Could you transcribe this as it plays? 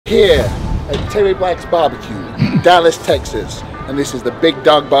Here at Terry Black's Barbecue, Dallas, Texas, and this is the Big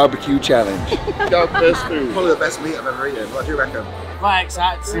Dog Barbecue Challenge. Dog first food. Probably the best meat I've ever eaten. What do you reckon? Quite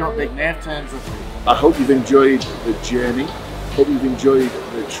excited to see what Big Nave turns up. I hope you've enjoyed the journey. Hope you've enjoyed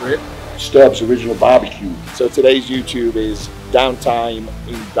the trip. Supps Original Barbecue. So today's YouTube is Downtime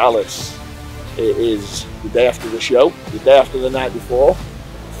in Dallas. It is the day after the show, the day after the night before.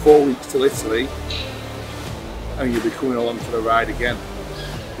 4 weeks till Italy, and you'll be coming along for the ride again.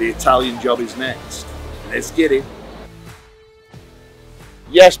 The Italian job is next. Let's get it.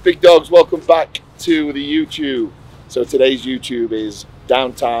 Yes, big dogs, welcome back to the YouTube. So today's YouTube is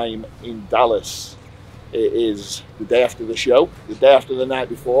Downtime in Dallas. It is the day after the show, the day after the night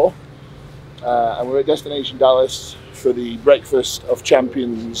before, and we're at Destination Dallas for the Breakfast of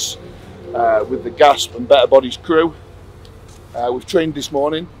Champions with the GASP and Better Bodies crew. We've trained this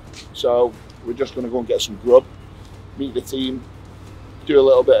morning, so we're just going to go and get some grub, meet the team, do a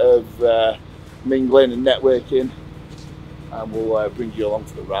little bit of mingling and networking, and we'll bring you along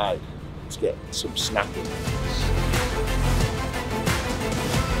for the ride. Let's get some snacking.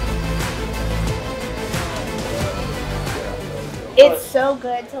 It's so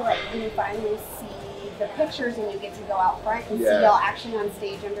good to like when you finally see the pictures and you get to go out front and see y'all actually on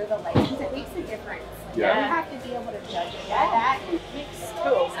stage under the lights, because it makes a difference. Like, you have to be able to judge it by that. It makes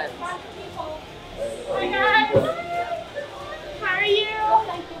total sense. Hi guys! How are you?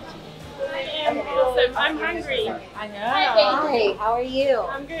 I am awesome. I'm hungry. I know. Hi, how are you?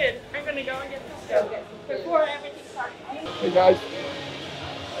 I'm good. I'm gonna go and get this stuff before everything starts. Hey guys.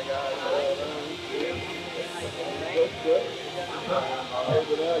 Hi guys. Good.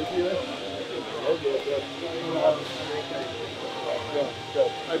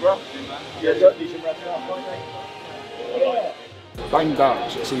 Hey bro. Yeah, good. Decent rest now. Bang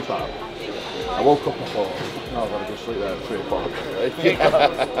dance at Sea Park. I woke up and thought, no, I've got to go sleep there at 3 o'clock. The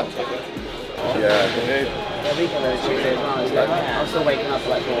weekend was Tuesday as well, isn't it? I'm still waking up at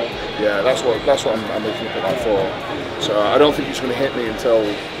like 4. Yeah, that's what I'm waking up at like 4. So I don't think it's going to hit me until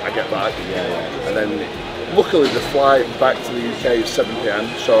I get back. And then luckily the flight back to the UK is 7 PM,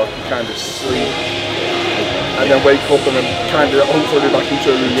 so I can kind of sleep and then wake up and then kind of hopefully be back into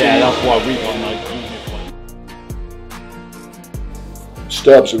a routine. Yeah, that's why we got no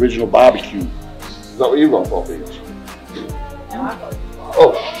Supps Original Barbecue. Is that what you got for these?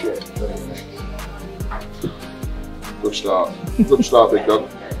 Oh shit. Good start. Good start, big dog.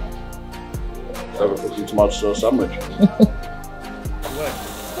 Let's have a fucking tomato sauce sandwich. I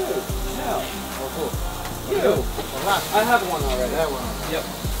have one already. I have one. Yep.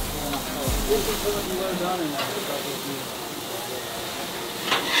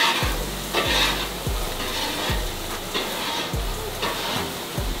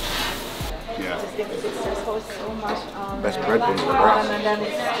 So much Best bread buns in the world. and then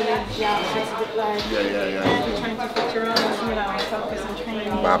it's just a bit like trying to fit your own, focus on training.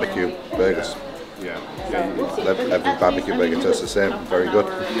 Barbecue burgers. Every barbecue burger tastes the same. Very good.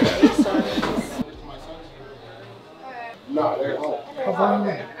 No, they're all.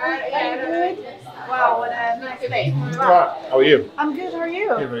 Wow, what a nice day. How are you? I'm good, how are you?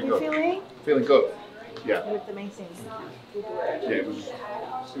 Yeah, very You good. feeling? Feeling good. Yeah. You looked amazing. Good work. Yeah, it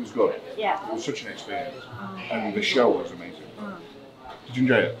was good. Yeah. It was such an experience. And the show was amazing. Did you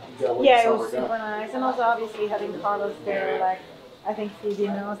enjoy it? Yeah, it was super nice. And also obviously having Carlos there, like, I think Phoebe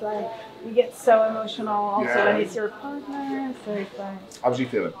knows, like, you get so emotional also when he's your partner, so it's like... How's he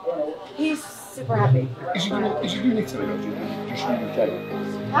feeling? He's super happy. Is he doing Italy or is he just doing UK?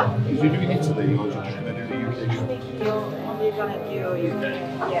 Huh? Is he doing Italy or is he just going to do the UK I show? think he'll only gonna do UK,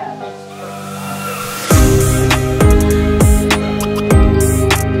 yeah.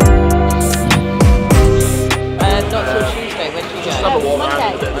 Not till Tuesday, when do you go? Have a walk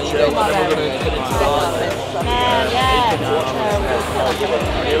around a bit of a chill, and then we're going to head into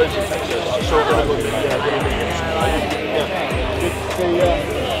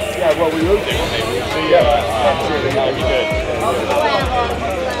well, we will do.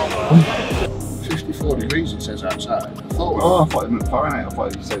 So, 54 degrees it says outside. I thought it meant Fahrenheit. I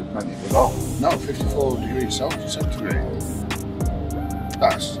thought it said meant it was off. No, 54 degrees centigrade.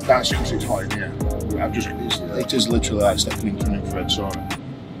 That's because it's hot in here. It is literally like stepping into an infrared sauna.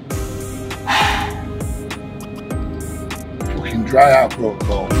 Fucking dry out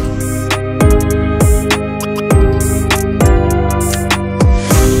protocol.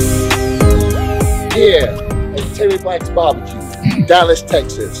 Here at Terry Black's Barbecue, Dallas,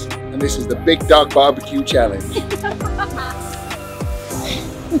 Texas, and this is the Big Dog Barbecue Challenge.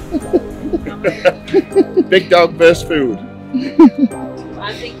 Big dog versus food.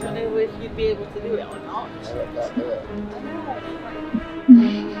 I think I know if you'd be able to do it or not.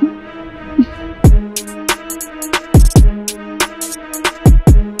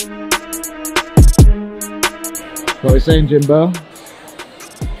 saying, Jimbo?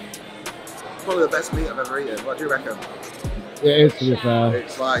 Probably the best meat I've ever eaten. What do you reckon? It is, to be fair.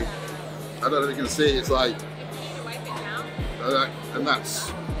 It's like, I don't know if you can see, it's like, and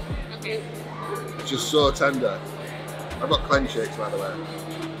that's just so tender. I've got clenched shakes, by the way.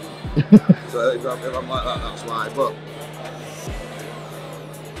 So if I'm like that, that's why. But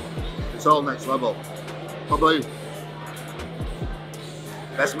it's all next level. Probably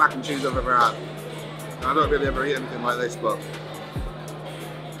best mac and cheese I've ever had. I don't really ever eat anything like this, but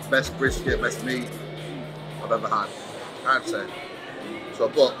best brisket, best meat I've ever had, I'd say. So,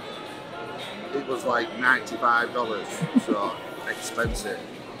 but it was like $95, so expensive.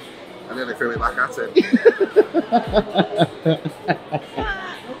 I nearly threw it back at him.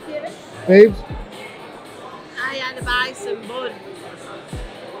 Babes? I had a bison bun.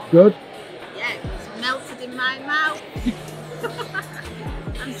 Good? Yeah, it was melted in my mouth.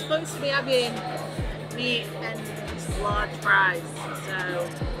 I'm supposed to be having meat and large fries, so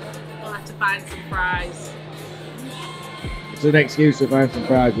we'll have to find some fries. It's an excuse to find some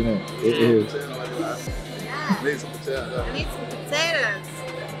fries, isn't it? It is. Yeah. I need some potatoes. I need some potatoes.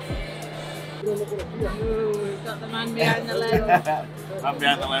 Ooh, we've got the man behind the lens. Man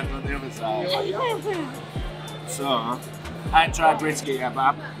behind the lens on the other side. So, I ain't tried brisket yet,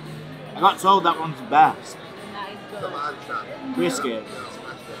 but I got told that one's the best. That is good. Brisket.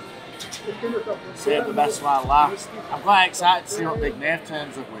 Save the best for last. I'm quite excited to see what Big Nave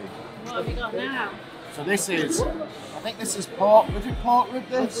turns up with. What have you got now? So this is, I think this is pork. Was it pork rib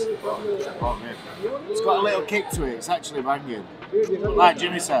this? Pork rib. It's got a little kick to it. It's actually banging. But like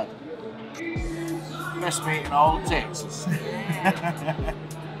Jimmy said, best meat in all Texas.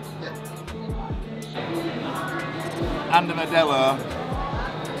 And a Modelo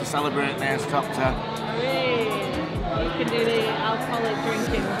to celebrate Nave's top 10. Hooray! You can do the alcoholic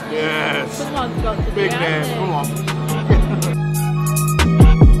drinking. Yes. Someone's got to do Big it, Nave, hasn't come on.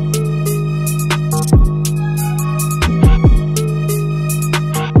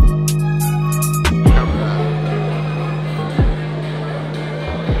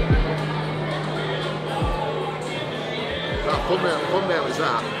 Thumbnail is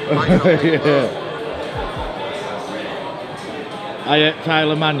that? Yeah. I ate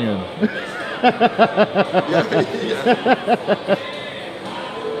Tyler Mannion. Yeah.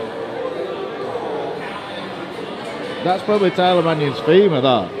 That's probably Tyler Mannion's femur,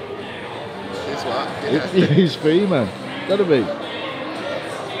 that. It's what? It's his femur. Gotta be.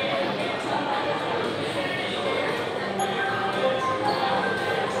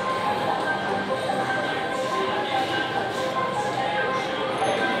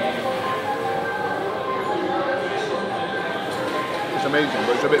 It's amazing,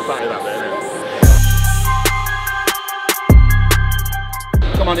 but it's a bit fatty that bit, isn't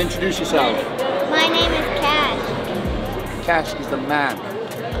it? Come on, introduce yourself. My name is Cash. Cash is the man.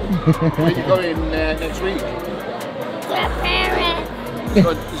 Where are you going next week? To Paris.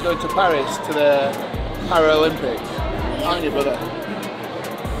 He's going to Paris to the Paralympics. Aren't you, brother?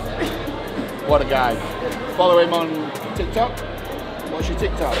 What a guy. Follow him on TikTok. What's your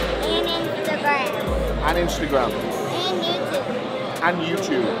TikTok? And Instagram. And Instagram. And YouTube. And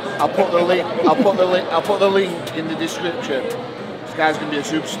YouTube. I'll put the link. I'll put the link in the description. This guy's gonna be a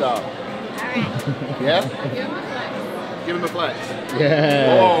superstar. Alright. Yeah? Give him a flex.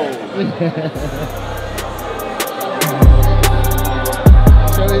 Yeah. Whoa.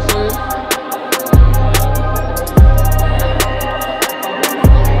 Shall we see?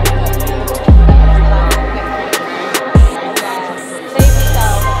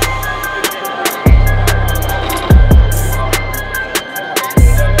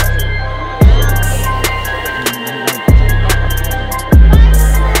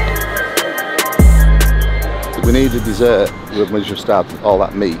 We need a dessert when we just had all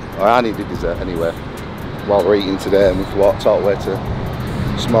that meat, or I needed dessert anyway, while we're eating today, and we've walked all the way to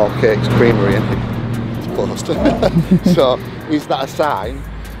Small Cakes Creamery and it's closed. So is that a sign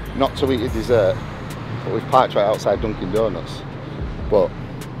not to eat a dessert? But we've parked right outside Dunkin' Donuts,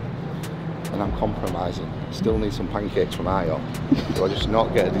 and I'm compromising. Still need some pancakes from IOP. Do I just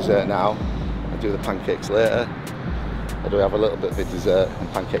not get a dessert now and do the pancakes later? Or do we have a little bit of a dessert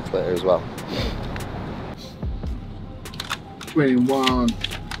and pancakes later as well? 21.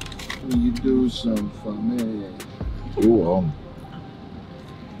 Will you do some for me? Ooh,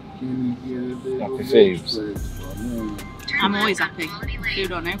 Can you get a little Happy thieves. for me? I'm always happy.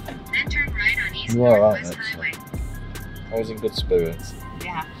 Food or no. you are, aren't you? I was in good spirits.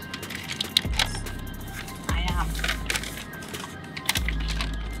 Yeah. I am.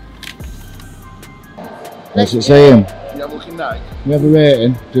 What's it saying? Yeah, I'm looking nice. You have a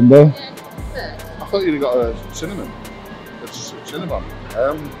rating, Jimbo? I thought you'd have got a cinnamon. Cinnamon.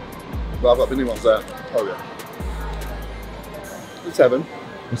 Well, I've got mini ones there. Oh yeah. It's 7.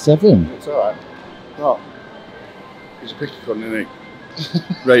 A 7? It's alright. Oh. He's a picky cunt, isn't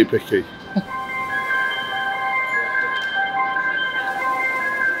he? Very picky.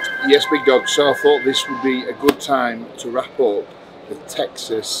 Yes, big dog. So I thought this would be a good time to wrap up the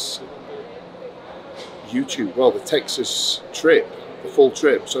Texas YouTube. Well, the Texas trip, the full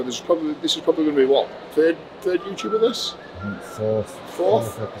trip. So this is probably going to be what, third YouTube of this? I think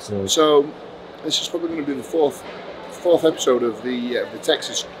fourth episode. So this is probably going to be the fourth episode of the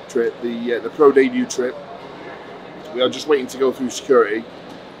Texas trip, the pro debut trip. We are just waiting to go through security.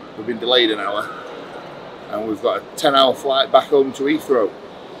 We've been delayed an hour, and we've got a 10-hour flight back home to Heathrow.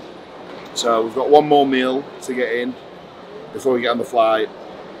 So we've got one more meal to get in before we get on the flight,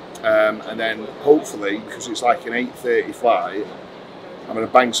 and then hopefully, because it's like an 8:30 flight, I'm going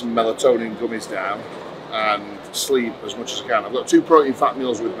to bang some melatonin gummies down and sleep as much as I can. I've got 2 protein fat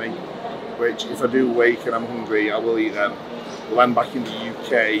meals with me, which if I do wake and I'm hungry, I will eat them. We'll land back in the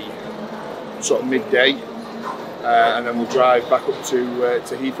UK sort of midday, and then we'll drive back up to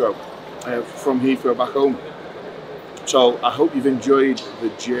Heathrow, from Heathrow back home. So I hope you've enjoyed the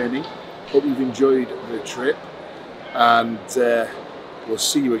journey. Hope you've enjoyed the trip, and we'll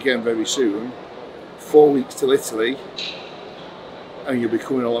see you again very soon. 4 weeks till Italy, and you'll be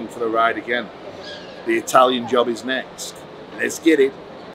coming along for the ride again. The Italian job is next. Let's get it.